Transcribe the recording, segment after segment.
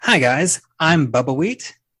Hi, guys. I'm Bubba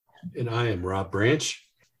Wheat, And I am Rob Branch.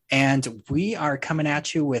 and we are coming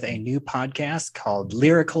at you with a new podcast called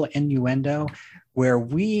Lyrical Innuendo, where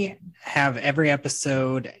we have every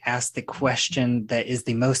episode ask the question that is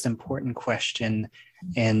the most important question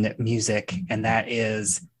in music, and that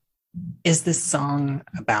is this song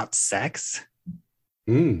about sex?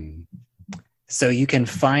 So you can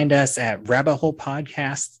find us at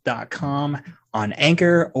rabbitholepodcast.com on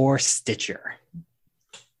Anchor or Stitcher.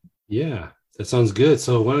 Yeah, that sounds good.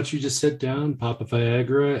 So why don't you just sit down, pop a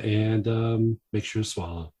Viagra, and make sure to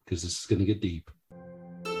swallow, because this is going to get deep.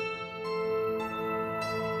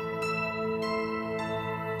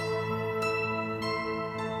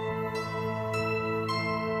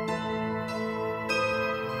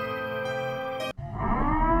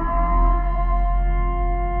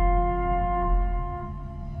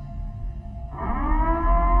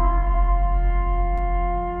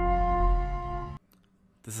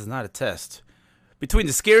 This is not a test. Between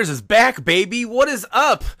the Scares is back, baby. What is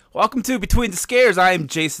up? Welcome to Between the Scares. I am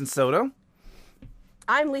Jason Soto.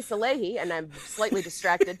 I'm Lisa Leahy, and I'm slightly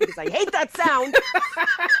distracted because I hate that sound.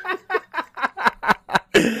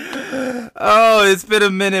 Oh, it's been a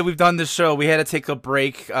minute. We've done this show. We had to take a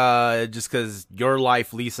break just because your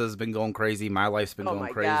life, Lisa's been going crazy. My life's been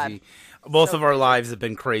going crazy. God. Both of our lives have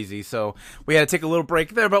been crazy. So we had to take a little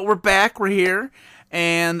break there, but we're back. We're here.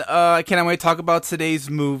 And I can't wait to talk about today's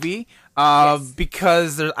movie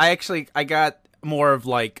because I got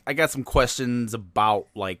some questions about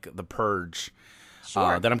like The Purge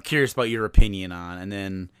that I'm curious about your opinion on, and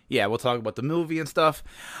then we'll talk about the movie and stuff.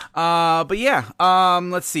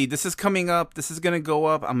 Let's see. This is coming up. This is gonna go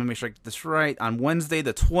up. I'm gonna make sure I get this right on Wednesday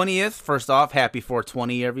the 20th. First off, happy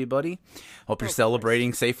 420, everybody. Hope you're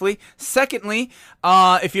celebrating safely. Secondly,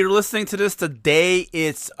 if you're listening to this today,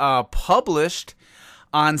 it's published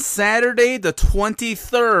on Saturday, the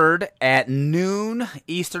 23rd at noon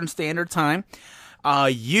Eastern Standard Time.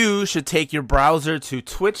 You should take your browser to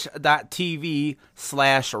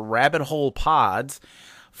twitch.tv/rabbitholepods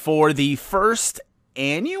for the first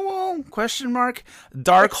annual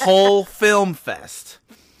Dark Hole Film Fest.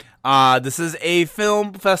 This is a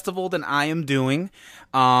film festival that I am doing.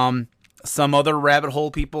 Some other rabbit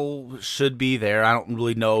hole people should be there. I don't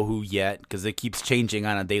really know who yet because it keeps changing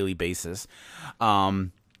on a daily basis.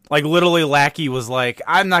 Like literally Lackey was like,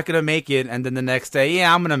 I'm not going to make it. And then the next day,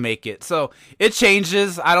 I'm going to make it. So it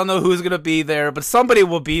changes. I don't know who's going to be there, but somebody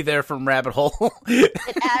will be there from Rabbit Hole. It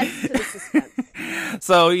adds to the suspense.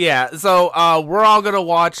 So we're all going to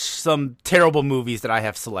watch some terrible movies that I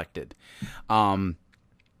have selected.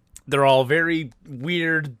 They're all very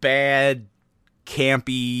weird, bad,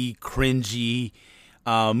 campy, cringy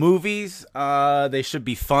movies. They should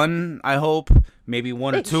be fun, I hope. Maybe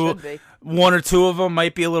one or two of them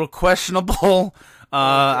might be a little questionable.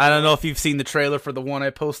 I don't know if you've seen the trailer for the one I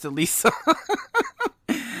posted, Lisa.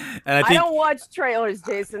 And I don't watch trailers,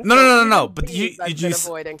 Jason. No. But you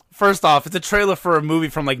avoiding. First off, it's a trailer for a movie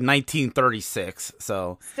from like 1936,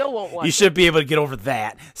 so still won't watch. You should be able to get over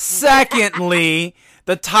that. Secondly,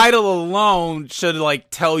 the title alone should like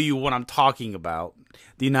tell you what I'm talking about.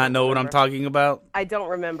 Do you not know what I'm talking about? I don't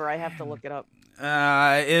remember. I have to look it up.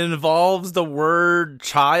 It involves the word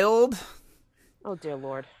child. Oh, dear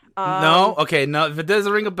Lord. No? Okay, no. If it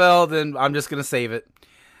doesn't ring a bell, then I'm just going to save it.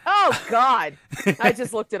 Oh, God. I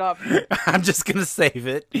just looked it up. I'm just going to save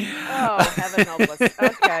it. Oh, heaven help us.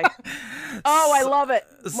 Okay. Oh, I love it.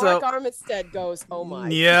 Mark Armistead goes, oh, my.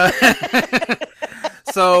 Yeah.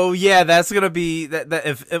 So that's gonna be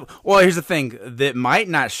that. Well, here's the thing that might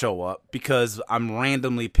not show up because I'm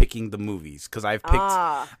randomly picking the movies because I've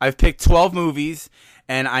picked 12 movies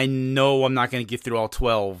and I know I'm not gonna get through all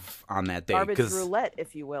 12 on that day. Garbage roulette,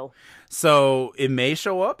 if you will. So it may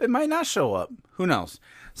show up, it might not show up. Who knows?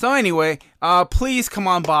 So anyway, please come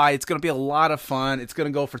on by. It's gonna be a lot of fun. It's gonna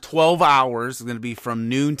go for 12 hours. It's gonna be from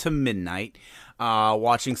noon to midnight.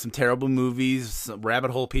 Watching some terrible movies. Some rabbit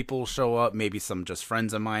hole people will show up. Maybe some just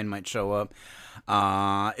friends of mine might show up.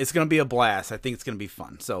 It's going to be a blast. I think it's going to be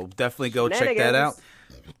fun. So definitely go check that out.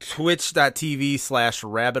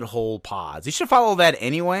 Twitch.tv/rabbitholepods. You should follow that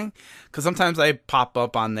anyway, because sometimes I pop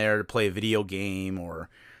up on there to play a video game, or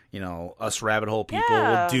us rabbit hole people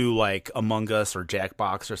will do like Among Us or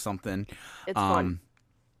Jackbox or something. It's fun.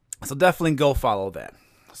 So definitely go follow that.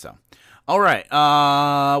 So. All right.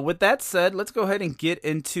 With that said, let's go ahead and get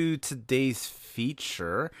into today's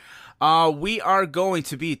feature. We are going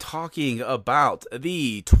to be talking about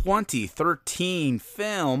the 2013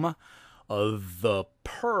 film of The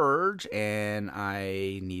Purge, and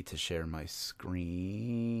I need to share my screen.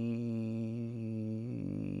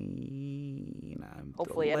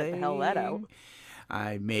 Hopefully edit the hell that out.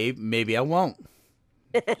 Maybe I won't.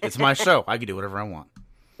 It's my show. I can do whatever I want.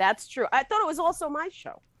 That's true. I thought it was also my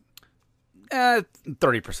show.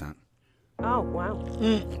 30%. Oh, wow.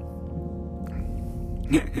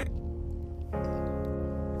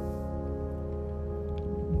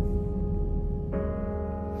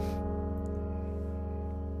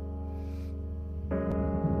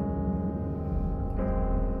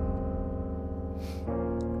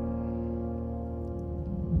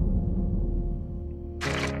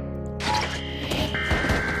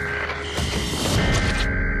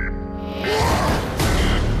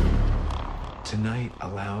 Tonight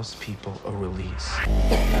allows people a release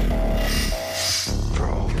for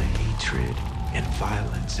all the hatred and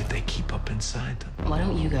violence that they keep up inside them. Why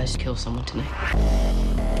don't you guys kill someone tonight?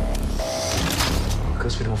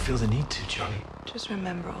 Because we don't feel the need to, Johnny. Just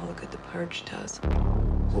remember all the good the Purge does.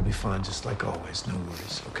 We'll be fine just like always, no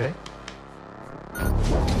worries, okay?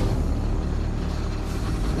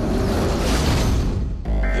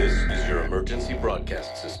 This is your emergency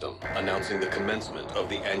broadcast system announcing the commencement of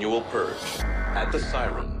the annual purge. At the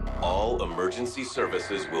siren, all emergency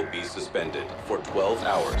services will be suspended for 12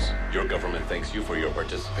 hours. Your government thanks you for your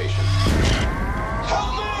participation.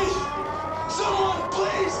 Help me! Someone,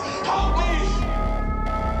 please, help me!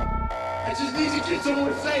 I just need to get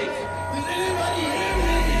somewhere safe. Does anybody hear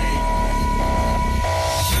me?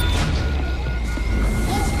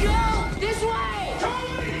 Let's go! This way!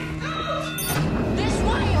 Tony! This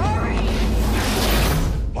way, hurry!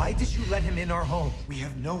 Why did you let him in our home? We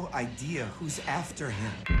have no idea who's after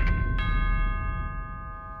him.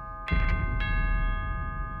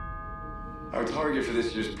 Our target for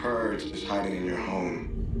this year's purge is hiding in your home.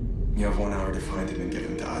 You have 1 hour to find him and give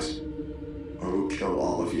him to us, or we'll kill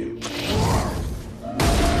all of you.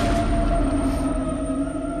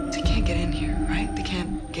 They can't get in here, right? They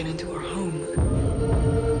can't get into our home.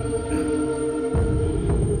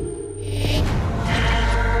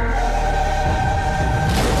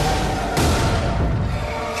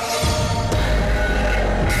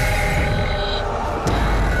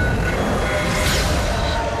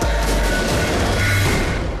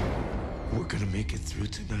 We're gonna make it through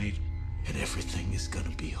tonight, and everything is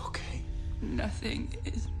gonna be okay. Nothing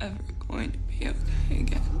is ever going to be okay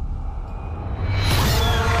again.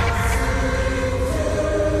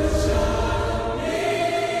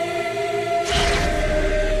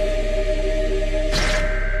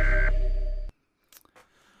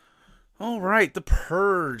 All right, The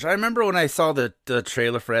Purge. I remember when I saw the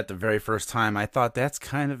trailer for it the very first time, I thought that's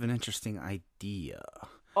kind of an interesting idea.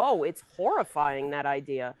 Oh, it's horrifying, that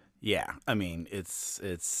idea. Yeah, I mean, this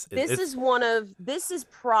is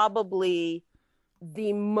probably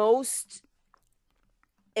the most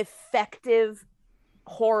effective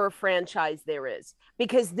horror franchise there is,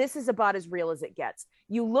 because this is about as real as it gets.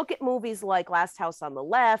 You look at movies like Last House on the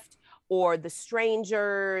Left or The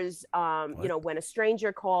Strangers, When a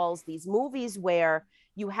Stranger Calls, these movies where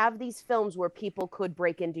you have these films where people could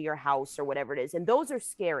break into your house or whatever it is, and those are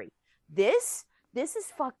scary. This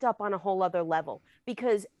is fucked up on a whole other level,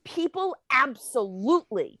 because people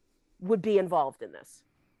absolutely would be involved in this.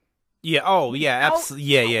 Yeah. Oh, yeah.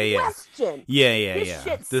 Absolutely. Yeah. Question. Yeah. This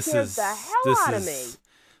shit scares the hell out of me.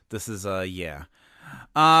 This is yeah.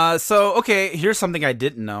 So okay, here's something I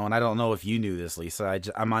didn't know, and I don't know if you knew this, Lisa.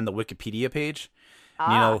 I'm on the Wikipedia page. You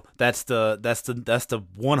know, that's the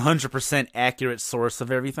 100% accurate source of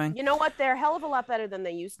everything. You know what? They're a hell of a lot better than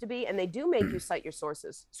they used to be, and they do make you cite your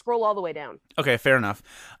sources. Scroll all the way down. Okay, fair enough.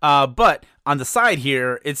 But on the side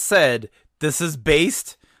here, it said this is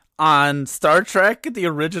based on Star Trek, the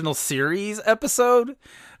original series episode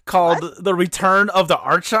called The Return of the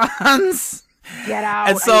Archons. Get out.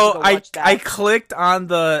 And so I clicked on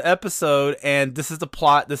the episode, and this is the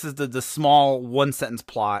plot. This is the small one sentence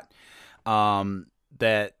plot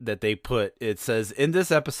that they put. It says, in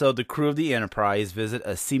this episode, the crew of the Enterprise visit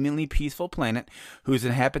a seemingly peaceful planet whose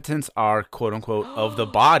inhabitants are, quote unquote, of the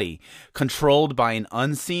body, controlled by an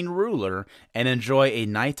unseen ruler, and enjoy a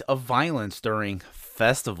night of violence during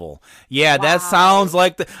festival. Yeah, wow. That sounds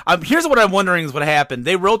like here's what I'm wondering is what happened.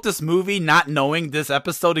 They wrote this movie not knowing this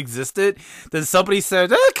episode existed. Then somebody said,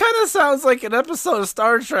 that kind of sounds like an episode of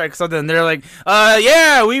Star Trek. So then they're like,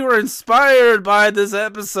 yeah, we were inspired by this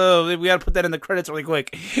episode. We got to put that in the credits really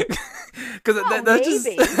quick. Because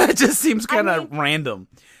that just seems kind of random.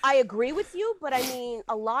 I agree with you, but I mean,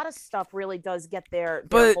 a lot of stuff really does get their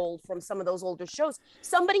hold from some of those older shows.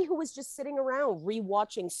 Somebody who was just sitting around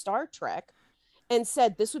rewatching Star Trek and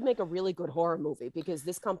said this would make a really good horror movie because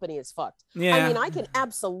this company is fucked. Yeah. I mean, I can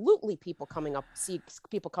absolutely see people coming up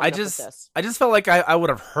with this. I just felt like I would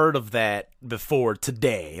have heard of that before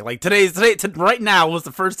today. Like right now was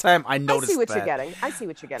the first time I noticed that. I see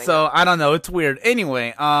what you're getting. So I don't know. It's weird.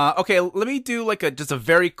 Anyway, okay, let me do like just a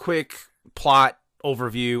very quick plot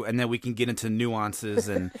overview, and then we can get into nuances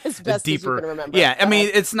and as best deeper. As you can remember. Yeah, I mean,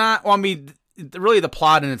 it's not. Well, I mean, really, the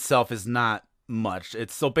plot in itself is not much.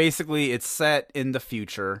 It's so basically it's set in the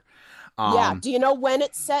future. Yeah. Do you know when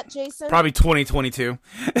it's set, Jason? Probably 2022.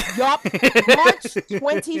 Yup. March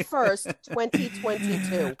 21st,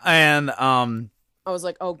 2022. And I was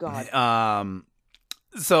like, oh God.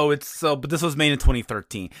 But this was made in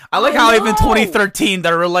 2013. I like how even 2013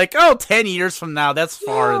 they were like, 10 years from now, that's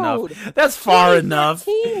far enough. That's far enough.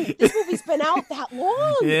 This movie's been out that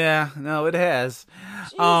long. Yeah, no, it has.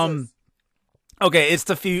 Jesus. Okay, it's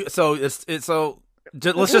the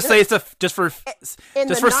let's just say it's just for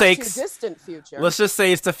sakes. Distant future. Let's just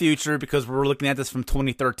say it's the future because we're looking at this from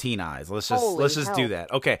 2013 eyes. Let's just do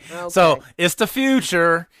that. Okay. So it's the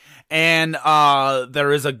future, and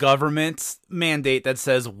there is a government mandate that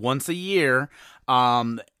says once a year,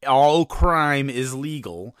 all crime is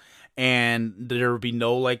legal. And there would be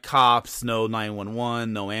no like cops, no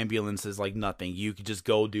 911, no ambulances, like nothing. You could just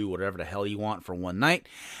go do whatever the hell you want for one night.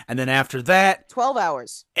 And then after that, 12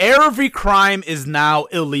 hours. Every crime is now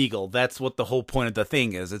illegal. That's what the whole point of the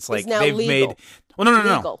thing is. It's like they've made.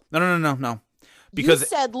 Well, no. Because you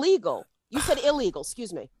said legal. You said illegal.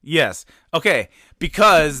 Excuse me. Yes. Okay.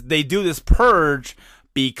 Because they do this purge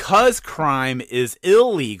because crime is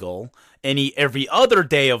illegal. Every other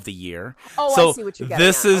day of the year. Oh, so I see what you're getting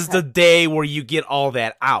this at. is the day where you get all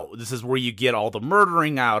that out. This is where you get all the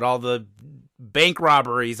murdering out, all the bank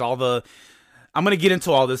robberies, all the... I'm going to get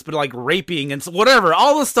into all this, but like raping and whatever,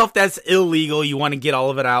 all the stuff that's illegal, you want to get all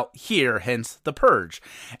of it out here, hence the purge.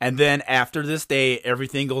 And then after this day,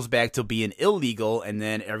 everything goes back to being illegal, and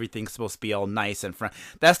then everything's supposed to be all nice and friendly.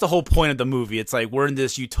 That's the whole point of the movie. It's like we're in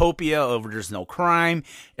this utopia of where there's no crime,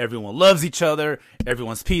 everyone loves each other,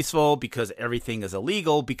 everyone's peaceful because everything is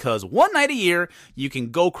illegal, because one night a year, you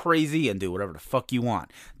can go crazy and do whatever the fuck you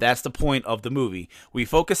want. That's the point of the movie. We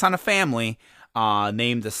focus on a family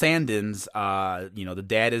named the Sandins. The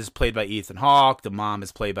dad is played by Ethan Hawke. The mom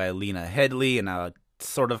is played by Lena Headey in a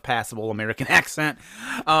sort of passable American accent.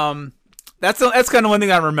 That's kind of one thing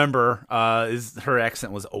I remember. Is her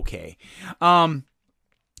accent was okay. And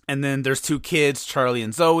then there's two kids, Charlie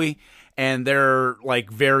and Zoe, and they're like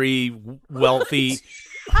very wealthy.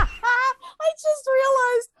 I just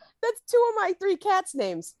realized that's two of my three cats'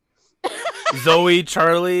 names. Zoe,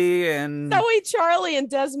 Charlie, and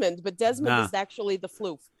Desmond, but Desmond is actually the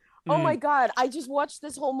floof. Oh my God, I just watched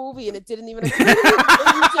this whole movie and it didn't even occur to me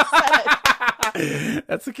until you just said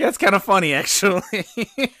it. That's kind of funny, actually.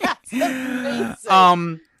 That's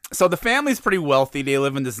amazing. So the family's pretty wealthy. They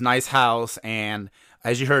live in this nice house, and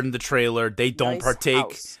as you heard in the trailer, they don't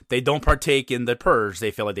partake. They don't partake in the purge. They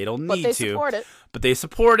feel like they don't need to. Support it. But they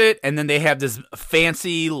support it, and then they have this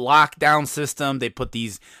fancy lockdown system. They put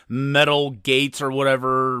these metal gates or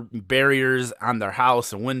whatever, barriers on their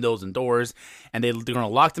house and windows and doors, and they're going to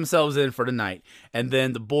lock themselves in for the night. And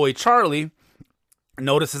then the boy, Charlie,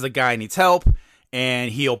 notices a guy needs help,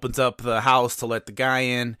 and he opens up the house to let the guy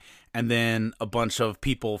in, and then a bunch of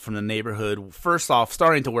people from the neighborhood, first off,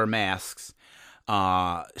 starting to wear masks,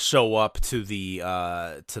 show up to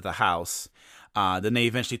the house. Then they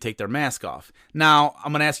eventually take their mask off. Now,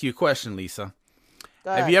 I'm going to ask you a question, Lisa.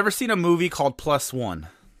 Have you ever seen a movie called Plus One?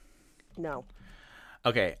 No.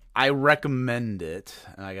 Okay, I recommend it.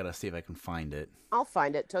 And I got to see if I can find it. I'll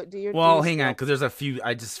find it. Hang on, because there's a few.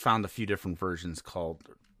 I just found a few different versions called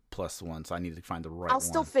Plus One, so I need to find the right one. I'll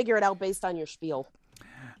still figure it out based on your spiel.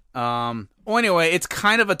 Well, anyway, it's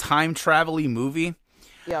kind of a time travel-y movie.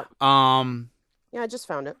 Yep. Yeah, I just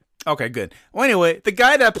found it. Okay, good. Well, anyway, the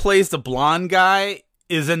guy that plays the blonde guy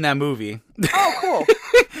is in that movie. Oh, cool.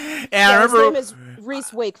 And I remember his name is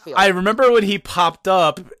Reese Wakefield. I remember when he popped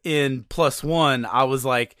up in Plus One, I was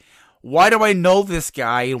like, why do I know this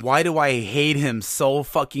guy and why do I hate him so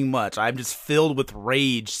fucking much? I'm just filled with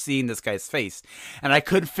rage seeing this guy's face. And I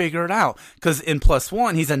couldn't figure it out because in Plus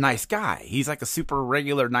One, he's a nice guy. He's like a super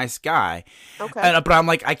regular nice guy. Okay. But I'm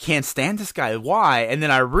like, I can't stand this guy. Why? And then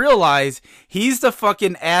I realize he's the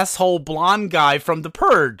fucking asshole blonde guy from The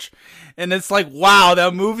Purge. And it's like, wow,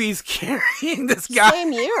 that movie's carrying this guy.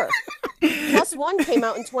 Same year. Plus One came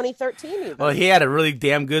out in 2013 even. Well, he had a really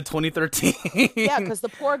damn good 2013. Yeah, because the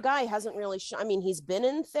poor guy hasn't really I mean, he's been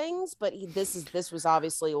in things, but this was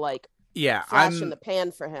obviously like Yeah, flash in the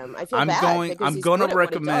pan for him. I feel I'm bad. going. because I'm he's going to good at what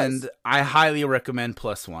he recommend. does. I highly recommend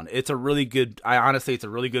Plus One. It's a really good. I honestly, it's a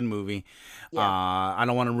really good movie. Yeah. I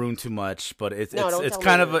don't want to ruin too much, but it's No, don't it's tell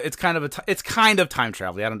kind me of a, it's kind of a it's kind of time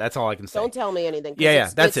travel. I don't. That's all I can say. Don't tell me anything. 'cause Yeah,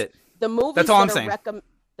 that's it. The movies That's all I'm that are saying.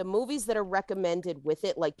 the movies that are recommended with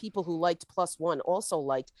it, like people who liked Plus One also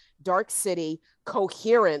liked Dark City,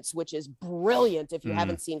 Coherence, which is brilliant if you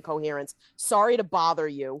haven't seen Coherence. Sorry to bother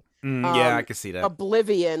you. Yeah, I can see that.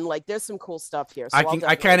 Oblivion, like there's some cool stuff here. So I I'll can.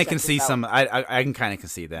 I definitely kind of check can this see out. some. I can kind of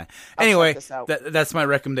see that. I'll Anyway, check this out. that's my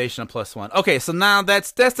recommendation of Plus One. Okay, so now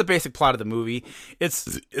that's the basic plot of the movie.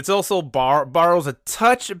 It's also borrows a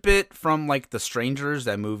bit from like The Strangers,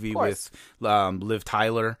 that movie with Liv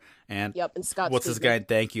Tyler and and Scott. what's his Speedman. guy?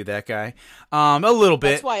 Thank you, that guy. A little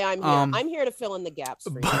bit. That's why I'm here. I'm here to fill in the gaps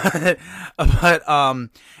for you. but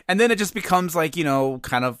and then it just becomes like, you know,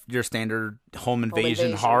 kind of your standard home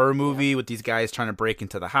invasion horror movie with these guys trying to break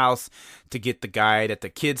into the house to get the guy that the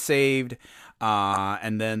kid saved,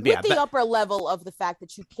 and then With the upper level of the fact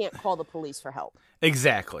that you can't call the police for help.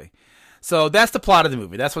 Exactly. So that's the plot of the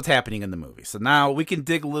movie. That's what's happening in the movie. So now we can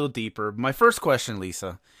dig a little deeper. My first question,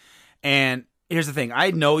 Lisa, and here's the thing.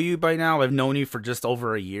 I know you by now. I've known you for just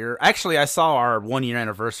over a year. Actually, I saw our 1 year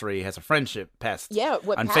anniversary as a friendship passed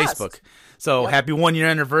on Facebook. So happy 1 year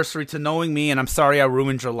anniversary to knowing me, and I'm sorry I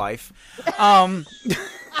ruined your life.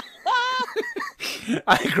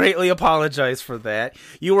 I greatly apologize for that.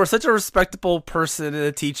 You were such a respectable person and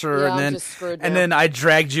a teacher, Yeah, and I'm just screwed now. then I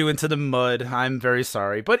dragged you into the mud. I'm very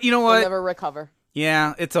sorry. But you know what? I'll never recover.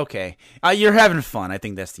 Yeah, it's okay. You're having fun. I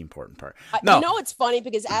think that's the important part. You know, it's funny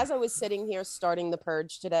because as I was sitting here starting The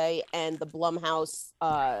Purge today and the Blumhouse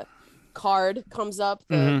card comes up,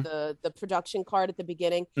 the production card at the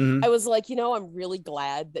beginning, I was like, you know, I'm really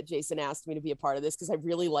glad that Jason asked me to be a part of this because I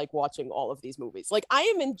really like watching all of these movies. Like, I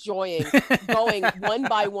am enjoying going one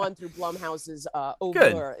by one through Blumhouse's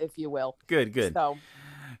oeuvre, if you will. Good. So.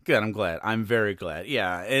 Good, I'm glad. I'm very glad.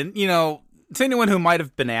 Yeah, and you know, to anyone who might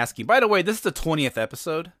have been asking, by the way, this is the 20th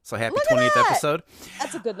episode, so happy 20th episode.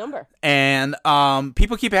 That's a good number. And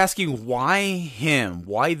people keep asking, why him?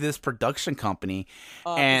 Why this production company?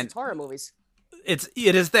 And it's horror movies. It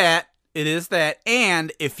is that.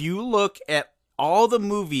 And if you look at all the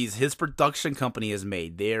movies his production company has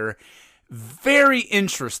made, they're very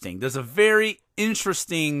interesting. There's a very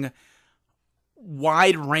interesting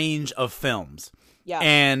wide range of films. Yeah.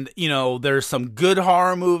 And, you know, there's some good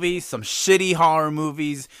horror movies, some shitty horror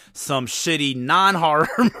movies, some shitty non-horror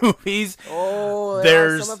movies. Oh,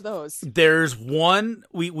 there's some of those. There's one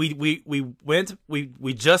we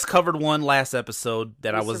just covered one last episode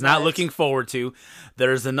that I was not looking forward to.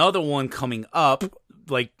 There's another one coming up,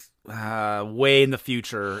 like way in the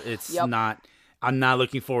future. It's not. I'm not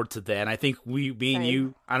looking forward to that. And I think me and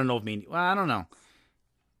you. I don't know if me. Well, I don't know.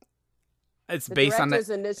 It's The based on that. director's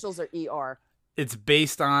initials are ER. It's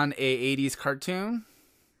based on a 80s cartoon.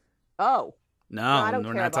 Oh. No, I don't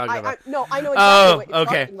we're care not talking about. No, I know exactly what you're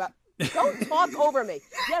okay. talking about. Don't talk over me.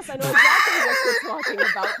 Yes, I know exactly what you're talking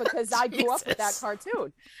about because I grew up with that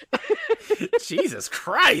cartoon. Jesus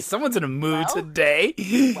Christ, someone's in a mood today.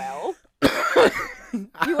 Well,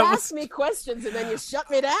 you asked me questions and then you shut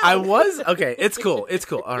me down. I was? Okay, it's cool.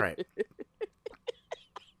 All right.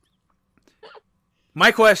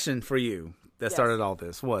 My question for you that started all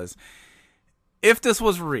this was, if this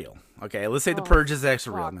was real, okay, let's say The Purge is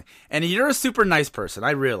actually real, and you're a super nice person. I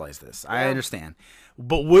realize this. I understand.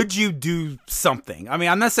 But would you do something? I mean,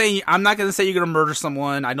 I'm not going to say you're going to murder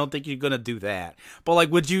someone. I don't think you're going to do that. But, like,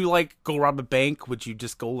 would you, like, go rob a bank? Would you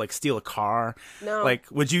just go, like, steal a car? No. Like,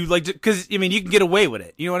 would you, like, because, I mean, you can get away with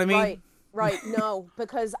it. You know what I mean? Right. No,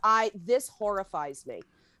 because this horrifies me.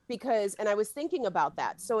 Because, and I was thinking about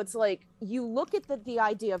that. So it's like, you look at the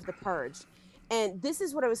idea of The Purge, and this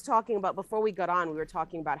is what I was talking about before we got on. We were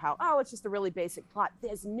talking about how, it's just a really basic plot.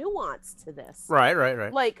 There's nuance to this. Right.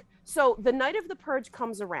 Like, so the night of the Purge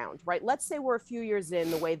comes around, right? Let's say we're a few years in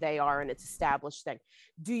the way they are and it's established thing.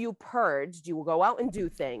 Do you purge? Do you go out and do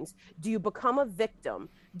things? Do you become a victim?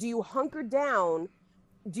 Do you hunker down?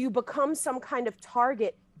 Do you become some kind of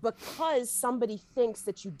target because somebody thinks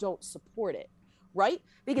that you don't support it? Right?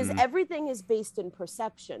 Because everything is based in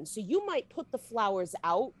perception. So you might put the flowers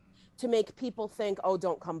out to make people think, oh,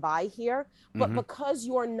 don't come by here. But because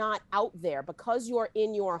you're not out there, because you're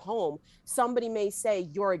in your home, somebody may say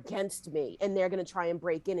you're against me and they're going to try and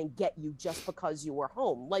break in and get you just because you were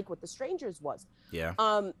home, like what The Strangers was. Yeah.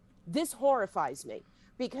 This horrifies me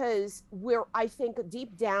because I think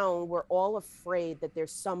deep down, we're all afraid that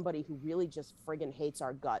there's somebody who really just friggin' hates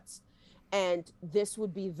our guts. And this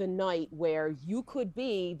would be the night where you could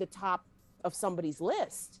be the top of somebody's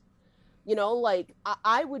list. You know, like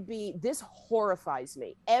I would be, this horrifies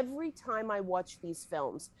me every time I watch these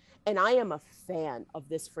films. And I am a fan of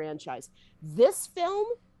this franchise. This film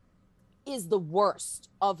is the worst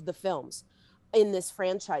of the films in this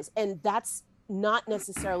franchise. And that's not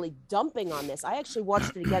necessarily dumping on this. I actually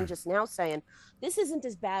watched it again just now saying, this isn't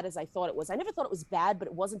as bad as I thought it was. I never thought it was bad, but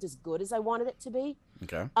it wasn't as good as I wanted it to be.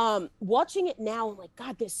 Okay. Watching it now, I'm like,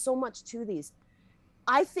 God, there's so much to these.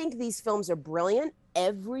 I think these films are brilliant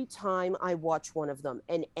every time I watch one of them,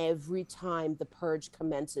 and every time The Purge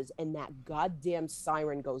commences and that goddamn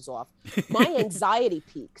siren goes off, my anxiety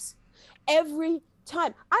peaks. Every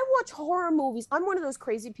time. I watch horror movies. I'm one of those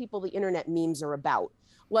crazy people the internet memes are about.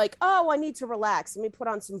 Like, oh, I need to relax. Let me put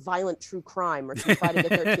on some violent true crime or some Friday the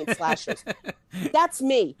 13th slashers. That's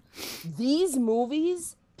me. These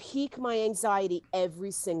movies pique my anxiety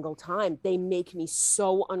every single time. They make me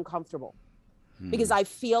so uncomfortable because I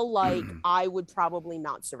feel like I would probably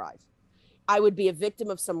not survive. I would be a victim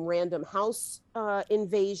of some random house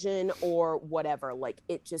invasion or whatever. Like,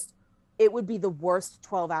 it would be the worst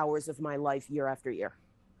 12 hours of my life year after year.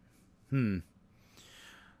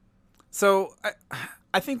 So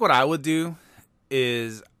I think what I would do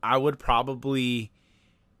is I would probably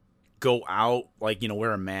go out, like, you know,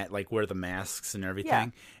 wear the masks and everything. Yeah.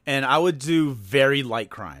 And I would do very light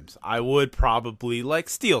crimes. I would probably like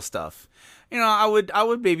steal stuff. You know, I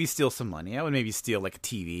would maybe steal some money. I would maybe steal like a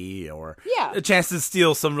TV or a chance to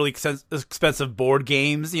steal some really expensive board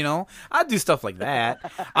games. You know, I'd do stuff like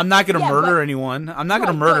that. I'm not going to murder anyone. I'm not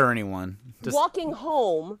going to murder anyone. Just walking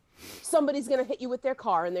home, somebody's going to hit you with their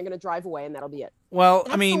car and they're going to drive away and that'll be it. Well,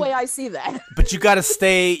 That's I mean, the way I see that. But you got to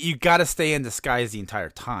stay in disguise the entire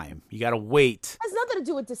time. You got to wait. It has nothing to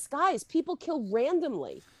do with disguise. People kill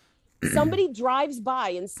randomly. Somebody drives by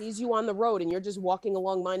and sees you on the road and you're just walking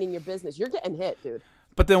along minding your business. You're getting hit, dude.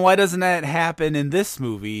 But then why doesn't that happen in this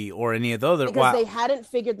movie or any of the other? Because they hadn't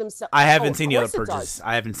figured themselves. I haven't seen the other purges.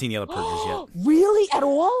 I haven't seen the other purges yet. Really? At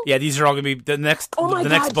all? Yeah, these are all going to be the next. Oh my the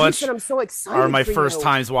God, next bunch. Jason, I'm so excited. Are my for first you.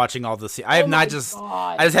 times watching all this. I have I just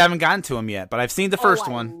haven't gotten to them yet, but I've seen the first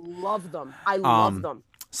one. I love them. I love them.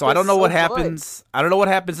 So I don't know what happens. I don't know what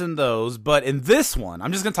happens in those, but in this one,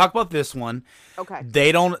 I'm just going to talk about this one. Okay.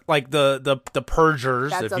 They don't like the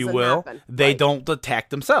purgers, if you will. They don't attack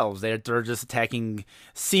themselves. They're just attacking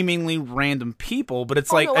seemingly random people. But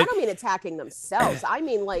it's like no, I don't mean attacking themselves. I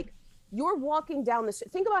mean like you're walking down the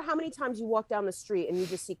street. Think about how many times you walk down the street and you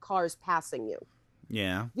just see cars passing you.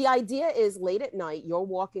 Yeah. The idea is late at night, you're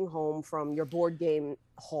walking home from your board game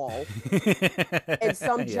hall and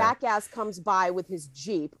some jackass comes by with his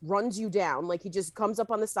Jeep, runs you down. Like he just comes up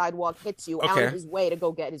on the sidewalk, hits you on his way to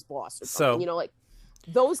go get his boss or something. You know, like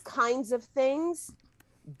those kinds of things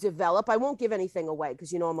develop. I won't give anything away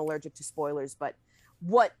because, you know, I'm allergic to spoilers. But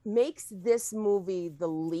what makes this movie the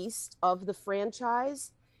least of the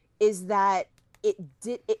franchise is that it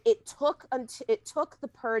took the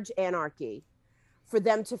Purge anarchy for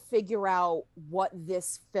them to figure out what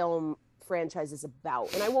this film franchise is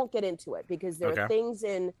about. And I won't get into it because there are things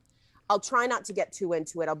in, I'll try not to get too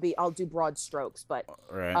into it. I'll do broad strokes, but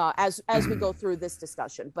as we go through this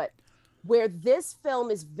discussion, but where this film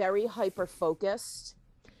is very hyper focused,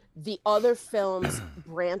 the other films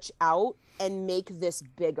branch out and make this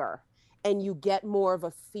bigger and you get more of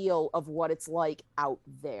a feel of what it's like out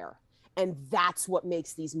there. And that's what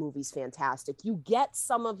makes these movies fantastic. You get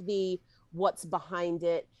some of the what's behind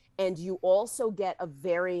it, and you also get a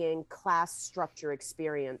varying class structure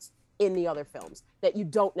experience in the other films that you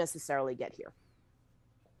don't necessarily get here.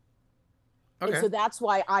 And so that's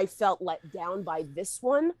why I felt let down by this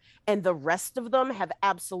one, and the rest of them have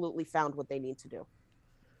absolutely found what they need to do.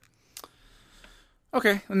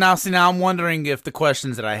 Okay. Now I'm wondering if the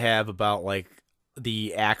questions that I have about like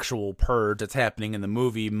the actual purge that's happening in the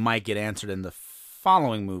movie might get answered in the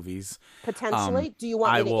following movies. Potentially. Do you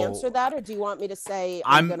want me to answer that, or do you want me to say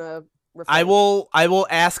I'm gonna refrain? I will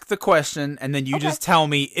ask the question and then you just tell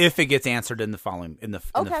me if it gets answered in the following in the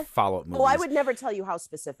follow-up movies. Well, I would never tell you how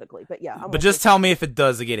specifically, but yeah. But just tell me if it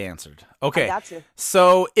does get answered. Okay. I got you.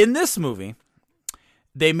 So in this movie,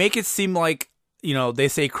 they make it seem like, you know, they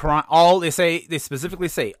say they specifically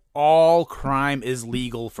say all crime is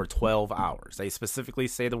legal for 12 hours. They specifically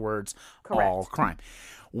say the words all crime.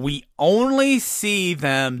 We only see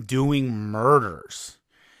them doing murders.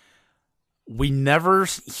 We never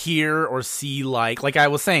hear or see like I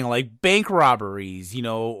was saying, like bank robberies, you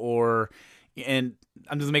know, and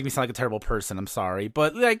I'm just making me sound like a terrible person. I'm sorry,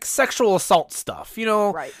 but like sexual assault stuff, you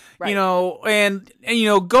know, right. You know, and you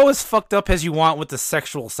know, go as fucked up as you want with the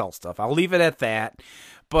sexual assault stuff. I'll leave it at that.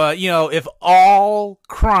 But you know, if all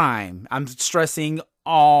crime, I'm stressing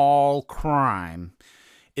all crime,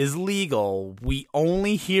 is legal, we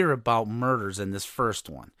only hear about murders in this first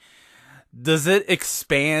one. Does it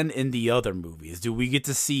expand in the other movies? Do we get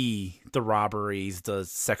to see the robberies, the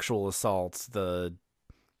sexual assaults, the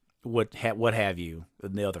what have you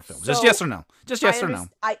in the other films? Just yes or no. Just yes or no.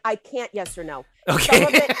 I can't yes or no. Okay.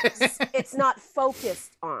 Some of it's not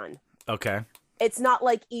focused on. Okay. It's not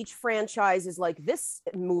like each franchise is like, this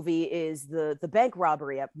movie is the bank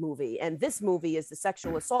robbery movie and this movie is the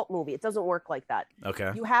sexual assault movie. It doesn't work like that.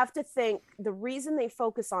 Okay. You have to think the reason they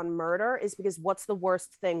focus on murder is because what's the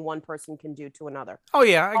worst thing one person can do to another? Oh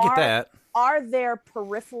yeah, I get that. Are there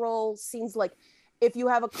peripheral scenes, like if you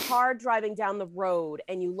have a car driving down the road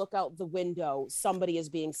and you look out the window, somebody is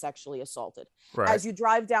being sexually assaulted. Right. As you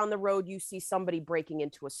drive down the road, you see somebody breaking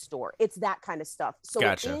into a store. It's that kind of stuff. So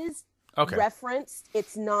Gotcha. It is Okay. referenced.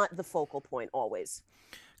 It's not the focal point always.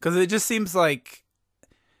 Because it just seems like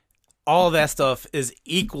all of that stuff is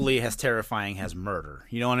equally as terrifying as murder.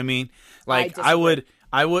 You know what I mean? Like I would.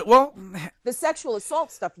 Well, the sexual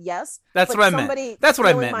assault stuff, yes. That's what I meant. That's what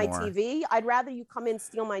I meant my more. TV. I'd rather you come in,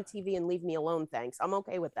 steal my TV, and leave me alone. Thanks. I'm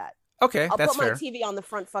okay with that. Okay, I'll that's put fair. my TV on the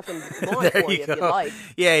front fucking lawn for you if you like.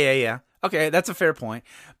 Yeah. Okay, that's a fair point.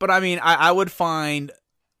 But I mean, I would find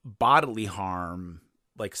bodily harm,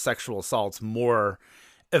 like sexual assaults, more,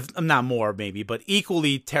 if not more maybe, but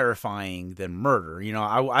equally terrifying than murder. You know,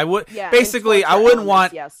 I would basically I wouldn't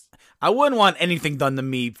want I wouldn't want anything done to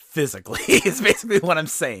me physically. It's basically what I'm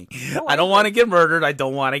saying. No, I don't want to get murdered. I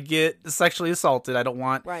don't want to get sexually assaulted. I don't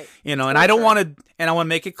want, you know, and I don't want to, and I want to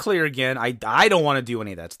make it clear again. I don't want to do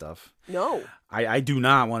any of that stuff. No. I do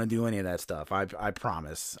not want to do any of that stuff. I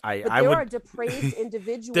promise. But there are depraved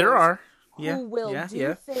individuals. There are. Who will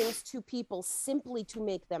do things to people simply to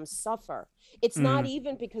make them suffer. It's not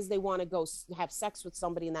even because they want to go have sex with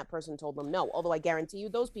somebody and that person told them no. Although I guarantee you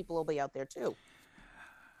those people will be out there too.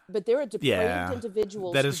 But there are depraved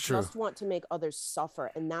individuals who just want to make others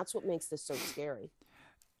suffer. And that's what makes this so scary.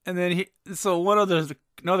 And then, so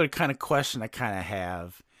another kind of question I kind of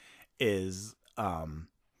have is,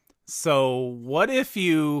 so what if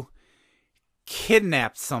you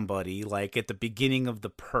kidnapped somebody like at the beginning of The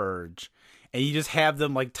Purge and you just have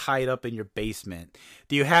them like tied up in your basement?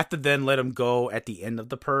 Do you have to then let them go at the end of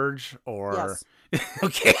The Purge, or yes.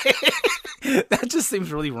 Okay. That just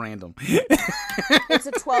seems really random. It's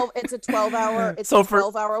a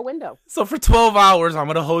 12-hour window. So for 12 hours I'm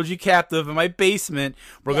going to hold you captive in my basement.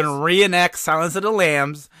 We're going to reenact Silence of the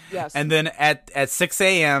Lambs. Yes. And then at 6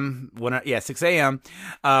 a.m. I'm going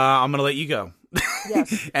to let you go.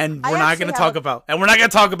 Yes. And we're not going to talk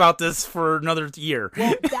about this for another year.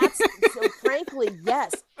 Well, frankly,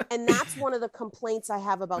 yes. And that's one of the complaints I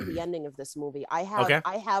have about the ending of this movie. I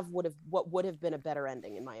have what would have been a better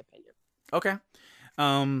ending in my opinion. Okay.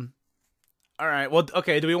 All right. Well,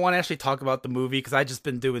 okay. Do we want to actually talk about the movie? Because I've just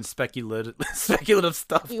been doing speculative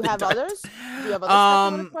stuff. Do you have others? Do you have other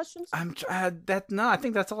speculative questions? No, I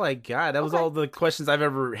think that's all I got. That was all the questions I've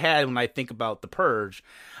ever had when I think about The Purge.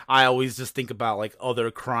 I always just think about like other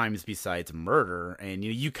crimes besides murder, and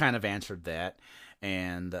you kind of answered that.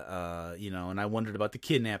 And and I wondered about the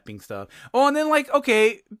kidnapping stuff. Oh, and then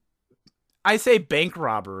I say bank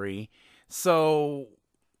robbery. So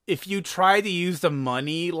if you try to use the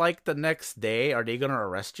money like the next day, are they going to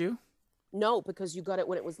arrest you? No, because you got it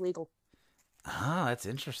when it was legal. Ah, that's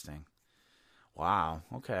interesting. Wow.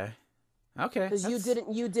 Okay. Because you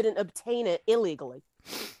didn't obtain it illegally.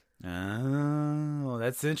 Oh,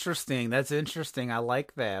 that's interesting. I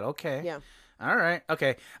like that. Okay. Yeah. All right.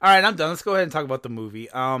 Okay. All right. I'm done. Let's go ahead and talk about the movie.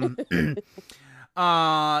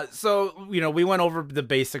 So we went over the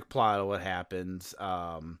basic plot of what happens.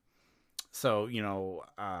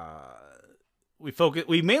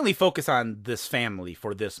 We mainly focus on this family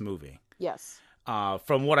for this movie. Yes.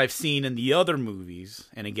 From what I've seen in the other movies,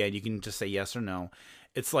 and again, you can just say yes or no.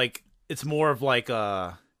 It's more of like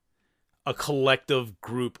a collective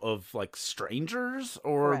group of like strangers,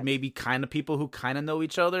 or Correct. maybe kind of people who kind of know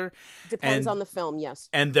each other. Depends on the film, yes.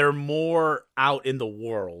 And they're more out in the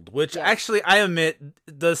world, which actually I admit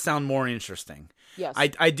does sound more interesting. Yes.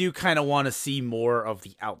 I do kind of want to see more of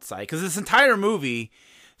the outside, because this entire movie,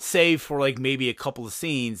 save for like maybe a couple of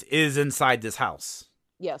scenes, is inside this house.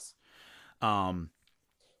 Yes.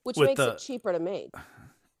 Which with makes it cheaper to make.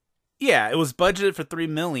 Yeah, it was budgeted for $3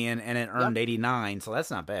 million and it earned $89, so that's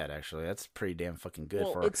not bad actually. That's pretty damn fucking good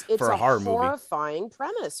for a horror movie. It's a horrifying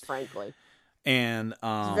premise, frankly. And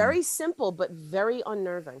it's very simple but very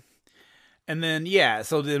unnerving. And then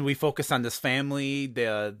so then we focus on this family.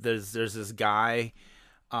 There's this guy.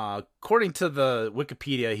 According to the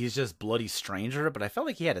Wikipedia, he's just Bloody Stranger, but I felt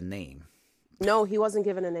like he had a name. No, he wasn't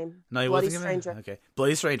given a name. No, he Bloody wasn't given Stranger. Okay,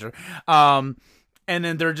 Bloody Stranger. And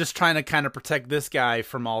then they're just trying to kind of protect this guy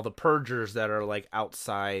from all the purgers that are like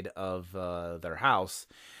outside of their house.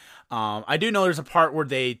 I do know there's a part where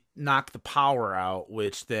they knock the power out,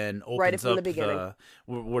 which then opens right from up the beginning.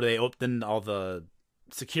 Where they open all the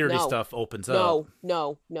security stuff opens up.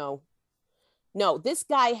 No. This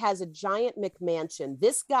guy has a giant McMansion.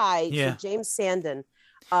 This guy, so James Sandon,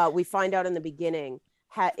 we find out in the beginning,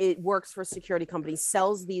 it works for a security company,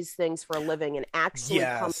 sells these things for a living, and actually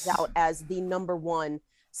comes out as the number one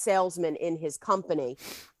salesman in his company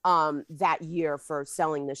that year for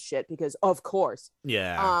selling this shit, because of course.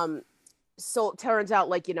 So it turns out,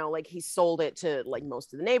 like, you know, like he sold it to like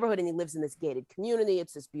most of the neighborhood, and he lives in this gated community.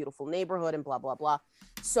 It's this beautiful neighborhood and blah, blah, blah.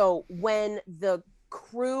 So when the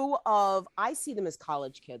crew of, I see them as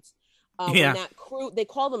college kids. When that crew, they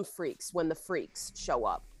call them freaks when the freaks show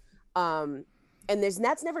up. And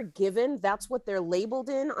that's never given. That's what they're labeled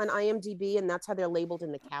in on IMDb, and that's how they're labeled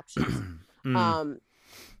in the captions.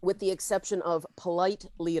 With the exception of Polite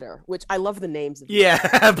Leader, which I love the names of.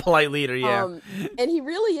 Polite Leader, and he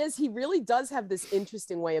really does have this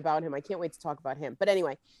interesting way about him. I can't wait to talk about him. But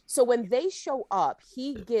anyway, so when they show up,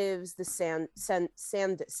 he gives the Sandins,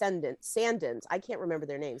 I can't remember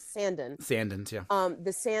their names, Sandins,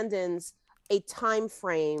 the Sandins a time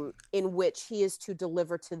frame in which he is to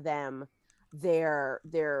deliver to them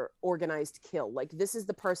their organized kill. Like, this is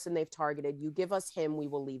the person they've targeted. You give us him, we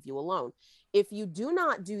will leave you alone. If you do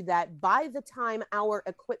not do that by the time our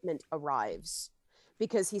equipment arrives,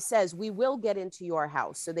 because he says we will get into your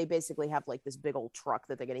house. So they basically have like this big old truck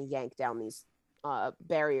that they're going to yank down these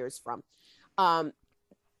barriers from.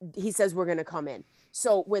 He says we're going to come in.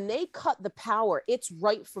 So when they cut the power, it's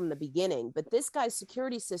right from the beginning. But this guy's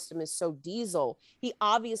security system is so diesel, he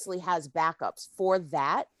obviously has backups for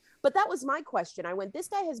that. But that was my question. I went, this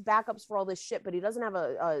guy has backups for all this shit, but he doesn't have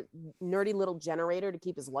a nerdy little generator to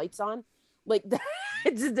keep his lights on. Like,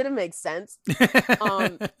 it just didn't make sense.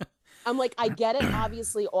 I'm like, I get it.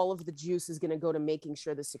 Obviously, all of the juice is going to go to making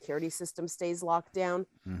sure the security system stays locked down.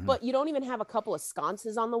 But you don't even have a couple of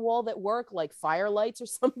sconces on the wall that work, like firelights or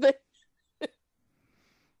something.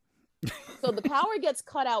 So the power gets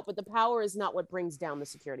cut out, but the power is not what brings down the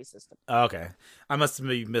security system. Okay. I must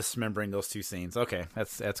be misremembering those two scenes. Okay.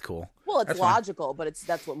 That's cool. Well, it's that's logical, fine. But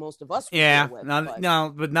that's what most of us with. But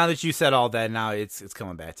now that you said all that, now it's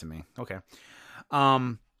coming back to me. Okay.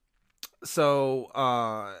 Then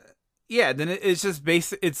it's just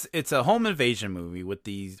basic. It's a home invasion movie with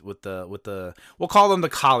the we'll call them the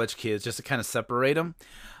college kids, just to kind of separate them,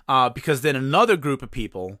 because then another group of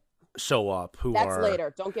people show up who that's are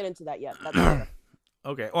later. Don't get into that yet. That's later.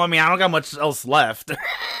 Okay. Well, I mean, I don't got much else left.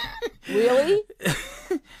 Really?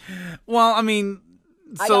 Well, I mean,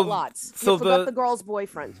 I got lots. You forgot the girl's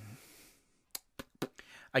boyfriend.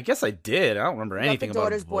 I guess I did. I don't remember anything about the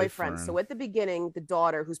daughter's boyfriend. So at the beginning, the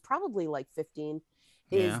daughter, who's probably like 15,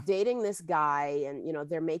 is dating this guy, and you know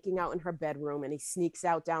they're making out in her bedroom, and he sneaks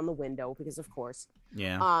out down the window because, of course,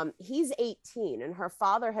 he's 18, and her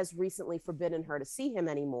father has recently forbidden her to see him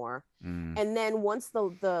anymore. And then once the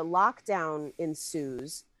lockdown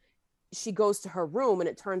ensues, she goes to her room, and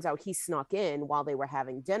it turns out he snuck in while they were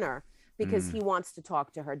having dinner because he wants to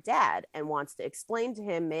talk to her dad and wants to explain to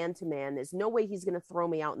him, man to man, there's no way he's going to throw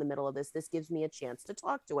me out in the middle of this. This gives me a chance to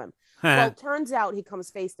talk to him. Well, it turns out he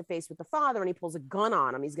comes face to face with the father, and he pulls a gun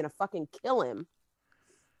on him. He's going to fucking kill him.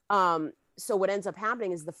 So what ends up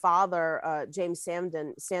happening is the father, James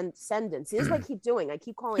Sandin, see, this is what I keep doing. I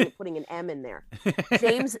keep putting an M in there.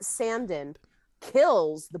 James Sandin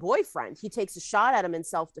kills the boyfriend. He takes a shot at him in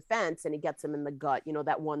self-defense, and he gets him in the gut. You know,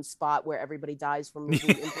 that one spot where everybody dies from movie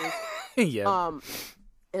injuries.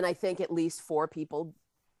 And I think at least 4 people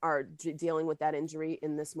are dealing with that injury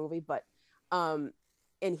in this movie, but and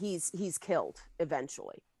he's killed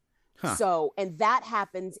eventually. So, and that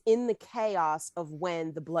happens in the chaos of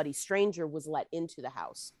when the bloody stranger was let into the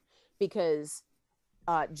house, because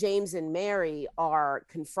James and Mary are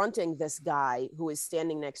confronting this guy who is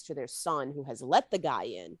standing next to their son who has let the guy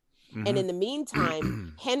in. And in the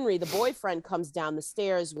meantime, Henry, the boyfriend, comes down the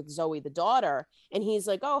stairs with Zoe, the daughter, and he's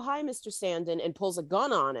like, oh, hi, Mr. Sandin, and pulls a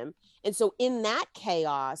gun on him. And so in that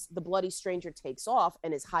chaos, the bloody stranger takes off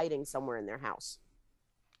and is hiding somewhere in their house.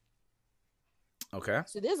 Okay.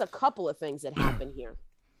 So there's a couple of things that happen here.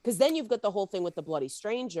 Because then you've got the whole thing with the bloody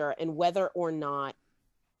stranger and whether or not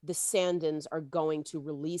the Sandins are going to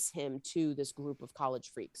release him to this group of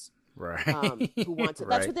college freaks. Right. Who want to,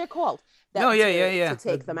 that's what they're called. To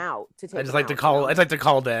take them out. I'd like to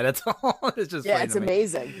call that. That's all. It's just it's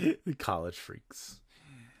amazing. College freaks.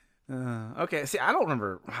 Okay. See, I don't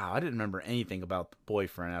remember. Wow, I didn't remember anything about the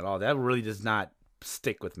boyfriend at all. That really does not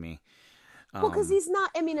stick with me. Well, because he's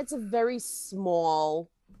not. I mean, it's a very small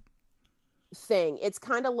thing. It's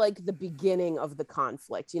kind of like the beginning of the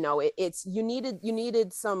conflict. You know, it's you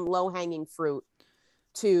needed some low hanging fruit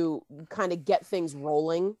to kind of get things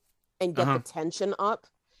rolling and get the tension up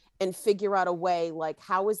and figure out a way, like,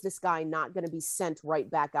 how is this guy not going to be sent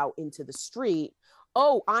right back out into the street?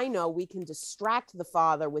 Oh, I know, we can distract the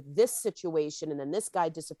father with this situation, and then this guy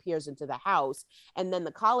disappears into the house, and then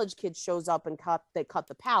the college kid shows up and they cut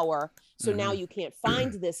the power, so now you can't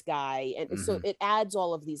find this guy, and so it adds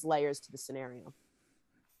all of these layers to the scenario.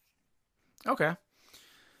 Okay.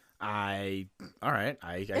 All right.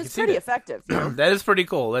 I can it's see pretty that. effective. You know? That is pretty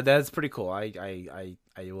cool. That's pretty cool. I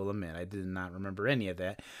will admit I did not remember any of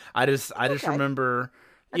that. I just remember.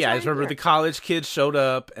 I just remember the college kids showed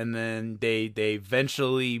up, and then they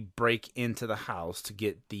eventually break into the house to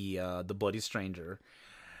get the bloody stranger.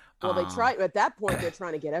 Well, they try at that point. They're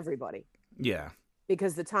trying to get everybody. Yeah.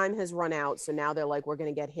 Because the time has run out, so now they're like, we're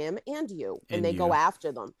going to get him and you, and they go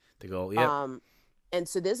after them. They go, yeah. And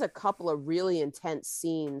so there's a couple of really intense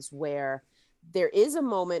scenes where there is a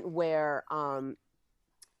moment where,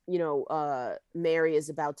 Mary is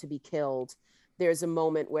about to be killed. There's a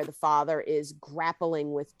moment where the father is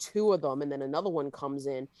grappling with two of them, and then another one comes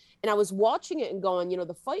in. And I was watching it and going,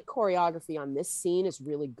 the fight choreography on this scene is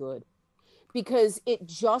really good, because it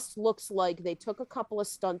just looks like they took a couple of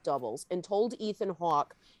stunt doubles and told Ethan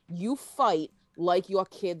Hawke, you fight like your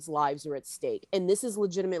kids' lives are at stake. And this is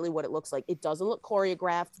legitimately what it looks like. It doesn't look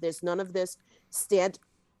choreographed. There's none of this stand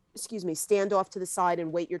off to the side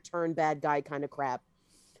and wait your turn, bad guy kind of crap.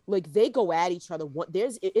 Like, they go at each other.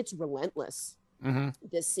 It's relentless.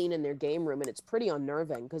 This scene in their game room, and it's pretty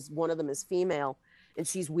unnerving because one of them is female and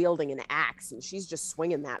she's wielding an axe and she's just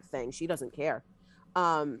swinging that thing. She doesn't care.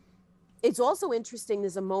 It's also interesting.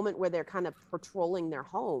 There's a moment where they're kind of patrolling their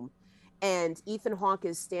home, and Ethan Hawke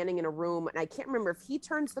is standing in a room, and I can't remember if he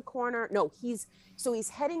turns the corner. No, he's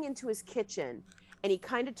heading into his kitchen, and he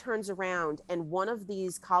kind of turns around, and one of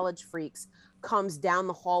these college freaks comes down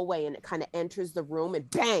the hallway and it kind of enters the room, and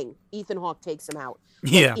bang, Ethan Hawke takes him out.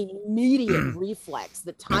 Yeah. Like, immediate reflex.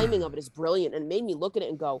 The timing of it is brilliant, and made me look at it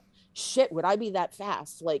and go, shit, would I be that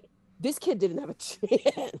fast? Like, this kid didn't have a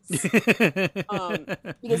chance.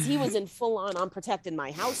 Because he was in full on, I'm protecting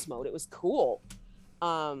my house mode. It was cool.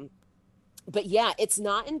 But yeah, it's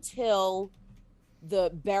not until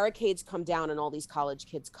the barricades come down and all these college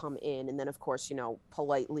kids come in, and then of course,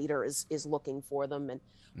 polite leader is looking for them. And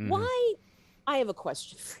why? I have a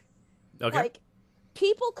question. Okay. Like,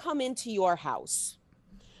 people come into your house.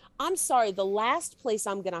 I'm sorry, the last place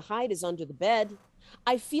I'm going to hide is under the bed.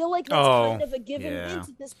 I feel like that's kind of a given hint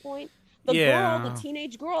at this point. The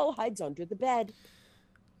teenage girl hides under the bed.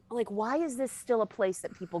 Like, why is this still a place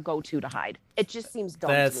that people go to hide? It just seems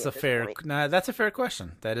dumb. That's to me a fair. Nah, that's a fair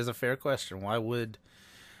question. That is a fair question. Why would?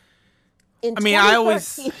 I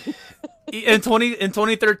always in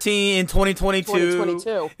 2013, in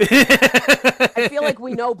 2022. I feel like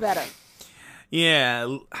we know better.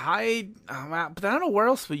 Yeah, hide. But I don't know where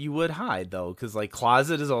else you would hide though, because like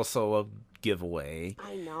closet is also a giveaway.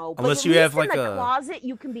 I know, unless but you have like a closet,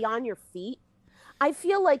 you can be on your feet. I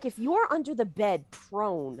feel like if you're under the bed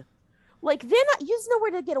prone, like there's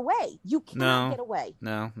nowhere to get away. You can't get away.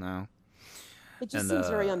 No. It just seems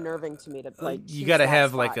very unnerving to me to like. You gotta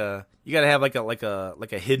have like a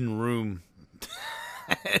hidden room.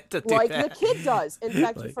 Like that. The kid does. In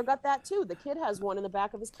fact, you forgot that too. The kid has one in the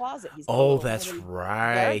back of his closet. That's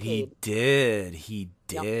right. He did.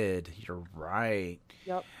 Yep. You're right.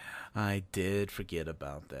 Yep. I did forget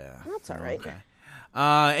about that. That's all right. Okay.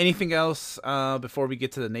 Anything else before we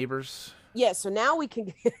get to the neighbors? Yeah, so now we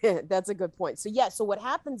can that's a good point. So what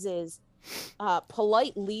happens is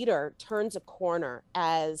polite leader turns a corner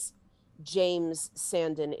as James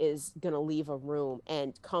Sandon is going to leave a room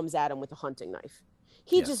and comes at him with a hunting knife.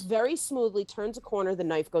 He just very smoothly turns a corner. The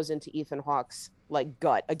knife goes into Ethan Hawke's like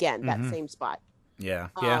gut again, that same spot. Yeah.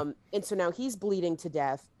 And so now he's bleeding to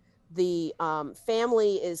death. The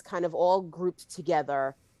family is kind of all grouped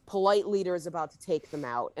together. Polite leader is about to take them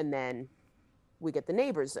out, and then we get the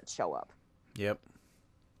neighbors that show up. Yep.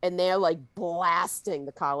 And they're like blasting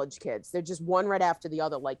the college kids. They're just one right after the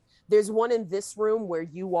other. Like, there's one in this room where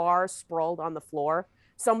you are sprawled on the floor.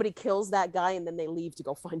 Somebody kills that guy and then they leave to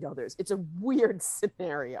go find others. It's a weird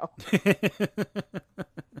scenario.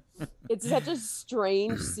 It's such a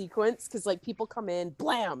strange sequence because like people come in,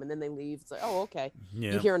 blam, and then they leave. It's like, oh, okay.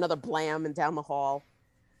 Yeah. You hear another blam and down the hall.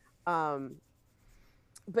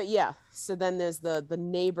 But yeah, so then there's the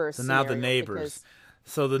neighbor. So now the neighbors.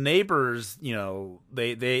 So the neighbors,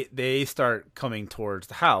 they start coming towards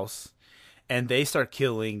the house, and they start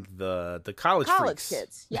killing the college freaks.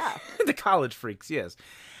 kids. Yeah. The college freaks, yes.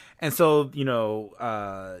 And so,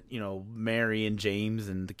 Mary and James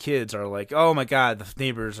and the kids are like, oh my God, the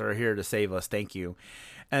neighbors are here to save us. Thank you.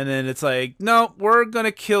 And then it's like, no, we're going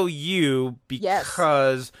to kill you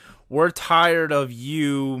because we're tired of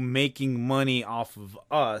you making money off of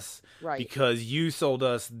us. Right. Because you sold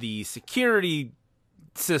us the security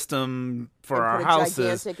system for our put a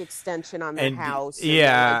houses. Gigantic extension on the house.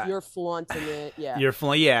 And you're flaunting it. Yeah.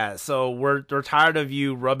 Yeah. So we're tired of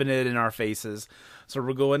you rubbing it in our faces. So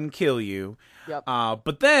we'll go ahead and kill you. Yep.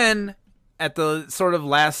 But then at the sort of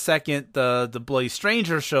last second, the bloody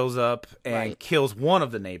stranger shows up and kills one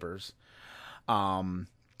of the neighbors. And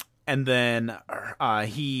then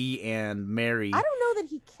he and Mary. I don't know that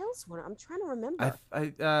he kills one. I'm trying to remember.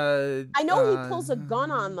 I know he pulls a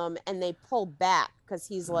gun on them and they pull back because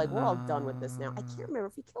he's like, we're all done with this now. I can't remember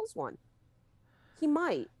if he kills one. He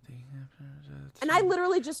might. And I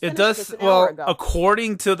literally just finished this an hour ago.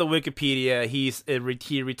 According to the Wikipedia, he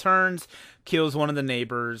returns, kills one of the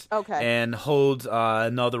neighbors, and holds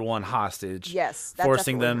another one hostage. Yes, that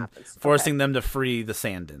forcing happens. them to free the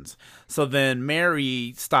Sandins. So then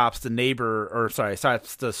Mary stops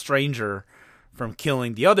the stranger from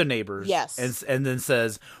killing the other neighbors. Yes, and then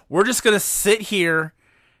says, "We're just gonna sit here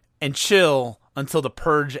and chill until the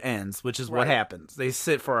purge ends," which is what happens. They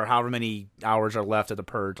sit for however many hours are left of the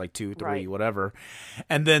purge, like 2, 3, whatever.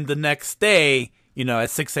 And then the next day, at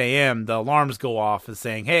 6 a.m., the alarms go off and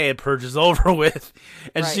saying, hey, the purge is over with.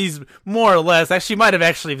 And she's more or less, she might have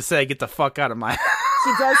actually said, get the fuck out of my house.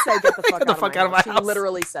 She does say, get the fuck out of my house. She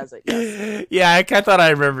literally says it, yes. Yeah, I thought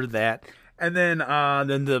I remembered that. And then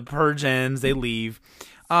the purge ends, they leave.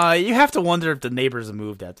 You have to wonder if the neighbors have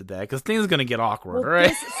moved after that, because things are going to get awkward,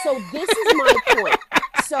 right? This is my point.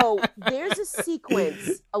 So there's a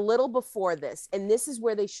sequence a little before this, and this is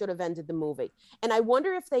where they should have ended the movie. And I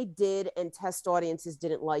wonder if they did and test audiences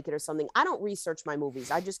didn't like it or something. I don't research my movies.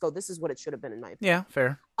 I just go, this is what it should have been in my opinion. Yeah,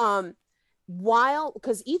 fair.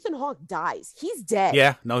 Because Ethan Hawke dies. He's dead.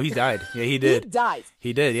 Yeah, no, he died. Yeah, he did. He dies.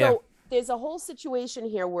 He did, yeah. So there's a whole situation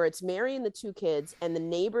here where it's Mary and the two kids, and the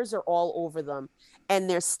neighbors are all over them. And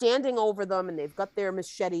they're standing over them, and they've got their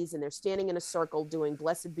machetes, and they're standing in a circle doing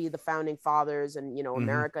 "Blessed be the Founding Fathers" and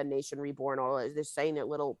America, Nation Reborn. All that. They're saying their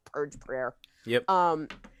little purge prayer. Yep.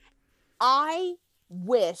 I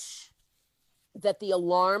wish that the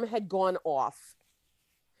alarm had gone off,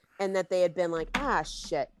 and that they had been like, "Ah,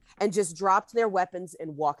 shit," and just dropped their weapons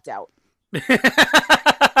and walked out.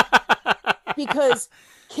 Because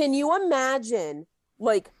can you imagine?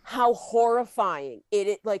 Like how horrifying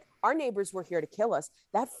it like our neighbors were here to kill us.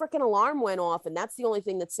 That freaking alarm went off, and that's the only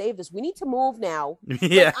thing that saved us. We need to move now.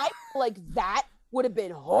 Yeah, I feel like that would have been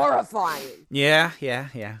horrifying. Yeah.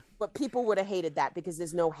 But people would have hated that because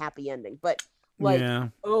there's no happy ending. But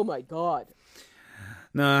oh my god.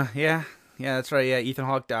 No, yeah, that's right. Yeah, Ethan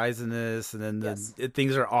Hawke dies in this, and then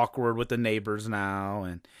things are awkward with the neighbors now,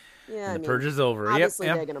 and the purge is over. Obviously,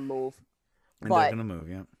 they're gonna move. They're gonna move.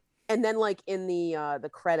 Yeah. And then like in the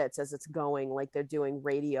credits as it's going, like they're doing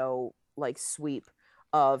radio like sweep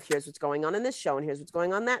of here's what's going on in this show and here's what's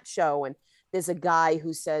going on that show. And there's a guy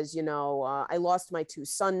who says, I lost my 2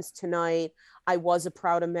 sons tonight. I was a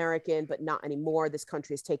proud American, but not anymore. This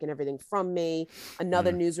country has taken everything from me.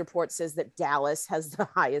 Another news report says that Dallas has the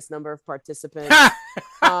highest number of participants.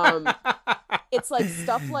 It's like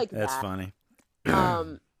stuff like That's that. funny.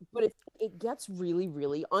 But it gets really,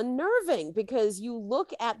 really unnerving because you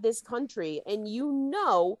look at this country and you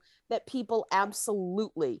know that people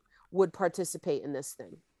absolutely would participate in this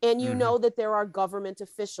thing. And you know that there are government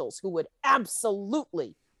officials who would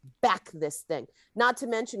absolutely back this thing. Not to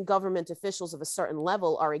mention government officials of a certain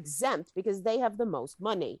level are exempt because they have the most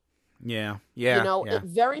money. Yeah. It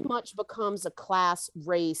very much becomes a class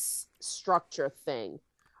race structure thing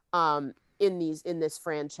in this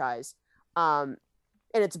franchise.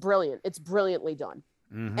 And it's brilliant. It's brilliantly done.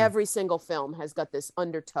 Mm-hmm. Every single film has got this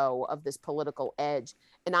undertow of this political edge.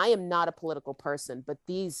 And I am not a political person, but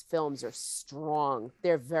these films are strong.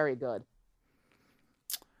 They're very good.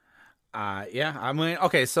 Yeah. I mean,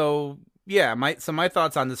 okay. So yeah, my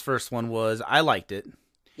thoughts on this first one was I liked it.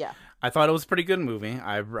 Yeah. I thought it was a pretty good movie.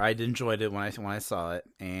 I enjoyed it when I saw it.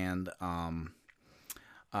 And,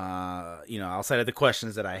 outside of the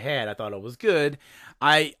questions that I had, I thought it was good.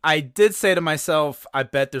 I did say to myself, I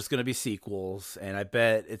bet there's going to be sequels, and I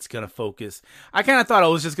bet it's going to focus. I kind of thought it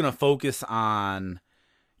was just going to focus on,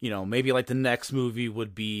 maybe like the next movie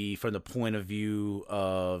would be from the point of view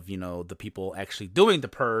of, the people actually doing the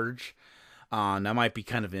purge. That might be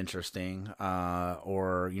kind of interesting. I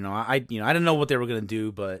didn't know what they were going to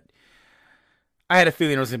do, but I had a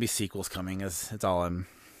feeling there was gonna be sequels coming. It's all I'm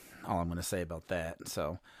gonna say about that.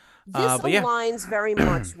 So this aligns very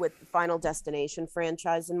much with the Final Destination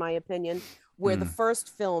franchise, in my opinion, where the first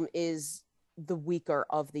film is the weaker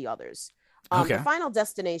of the others. The Final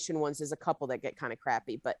Destination ones is a couple that get kind of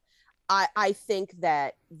crappy, but I think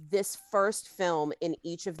that this first film in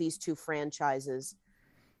each of these two franchises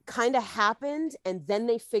kind of happened, and then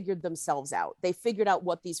they figured themselves out. They figured out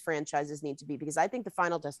what these franchises need to be, because I think the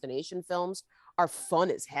Final Destination films are fun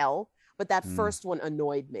as hell, but that first one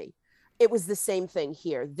annoyed me. It was the same thing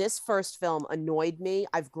here. This first film annoyed me.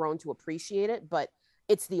 I've grown to appreciate it, but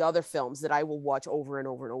it's the other films that I will watch over and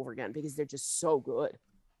over and over again because they're just so good.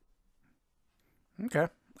 Okay.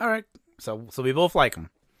 All right. So we both like them.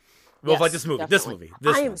 We both like this movie. Definitely.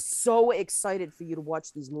 I am so excited for you to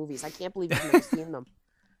watch these movies. I can't believe you've never seen them.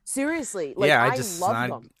 Seriously. Like, I love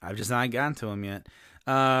them. I've just not gotten to them yet.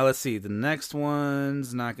 Let's see. The next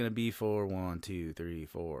one's not going to be for 1, 2, 3,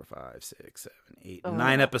 4, 5, 6, 7, 8,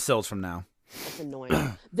 9 episodes from now. That's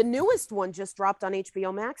annoying. The newest one just dropped on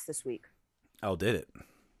HBO Max this week. Oh, did it?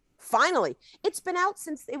 Finally. It's been out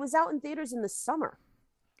since it was out in theaters in the summer.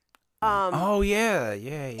 And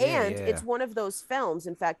it's one of those films,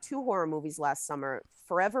 in fact, 2 horror movies last summer,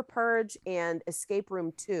 Forever Purge and Escape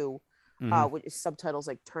Room 2, which is subtitles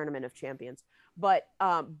like Tournament of Champions. But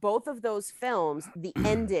both of those films, the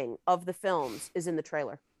ending of the films is in the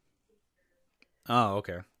trailer. Oh,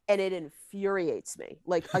 okay. And it infuriates me.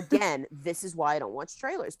 Like, again, this is why I don't watch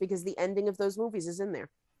trailers, because the ending of those movies is in there.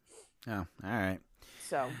 Oh, all right.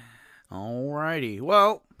 So. All righty.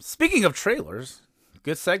 Well, speaking of trailers,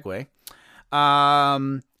 good segue.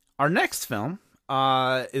 Our next film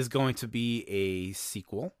is going to be a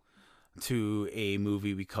sequel to a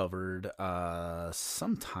movie we covered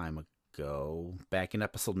some time ago, back in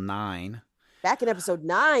episode 9. Back in episode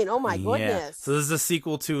 9. Oh my goodness. So this is a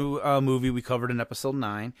sequel to a movie we covered in episode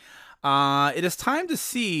 9. It is time to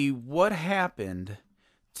see what happened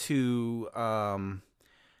to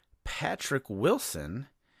Patrick Wilson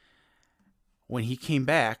when he came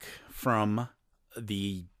back from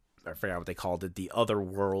I forgot what they called it, the other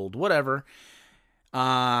world, whatever.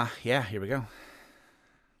 Here we go.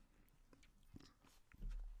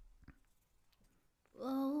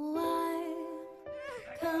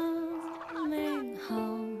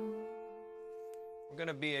 We're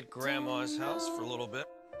gonna be at Grandma's house for a little bit.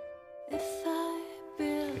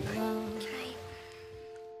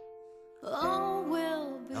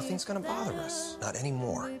 Nothing's gonna bother us. Not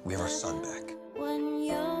anymore. We have our son back.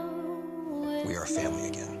 We are a family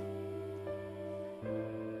again.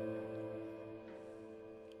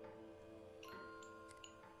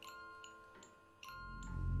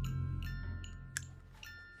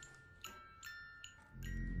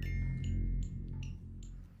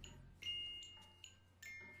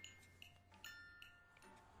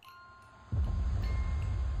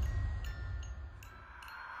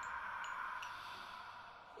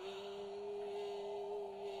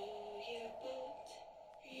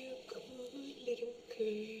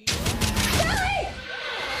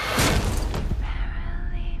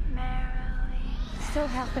 Still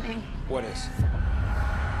happening. What is?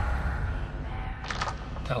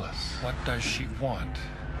 Tell us, what does she want?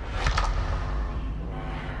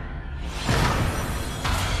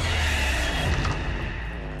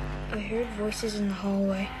 I heard voices in the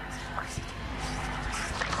hallway.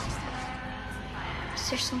 Is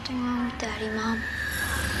there something wrong with Daddy, Mom?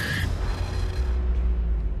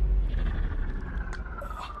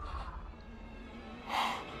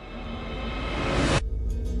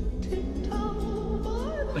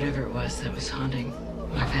 Whatever it was that was haunting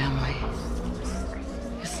my family,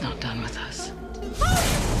 it's not done with us.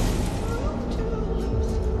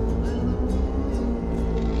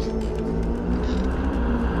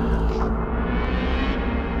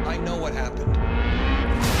 I know what happened.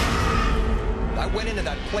 I went into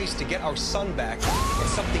that place to get our son back, and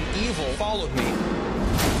something evil followed me.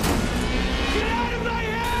 Get out of my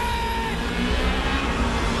head!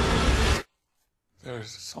 There's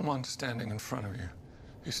someone standing in front of you.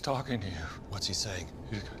 He's talking to you. What's he saying?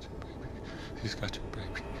 He's got your baby. He's got your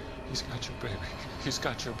baby. He's got your baby. He's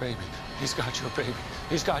got your baby. He's got your baby.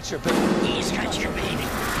 He's got your baby.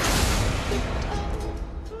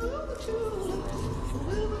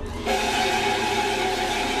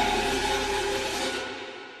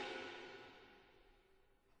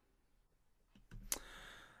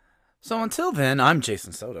 So until then, I'm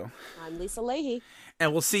Jason Soto. I'm Lisa Leahy.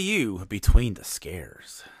 And we'll see you between the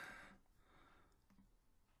scares.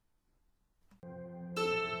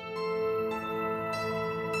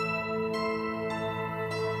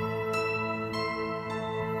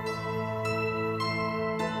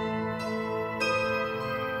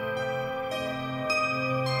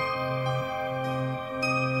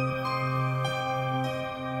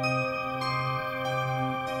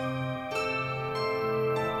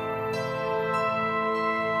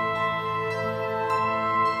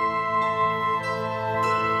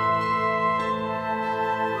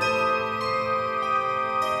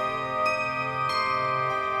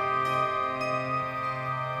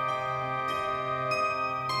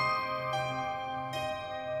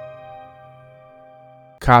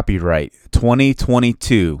 Copyright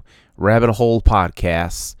 2022 Rabbit Hole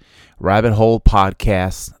Podcasts,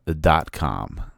 rabbitholepodcasts.com.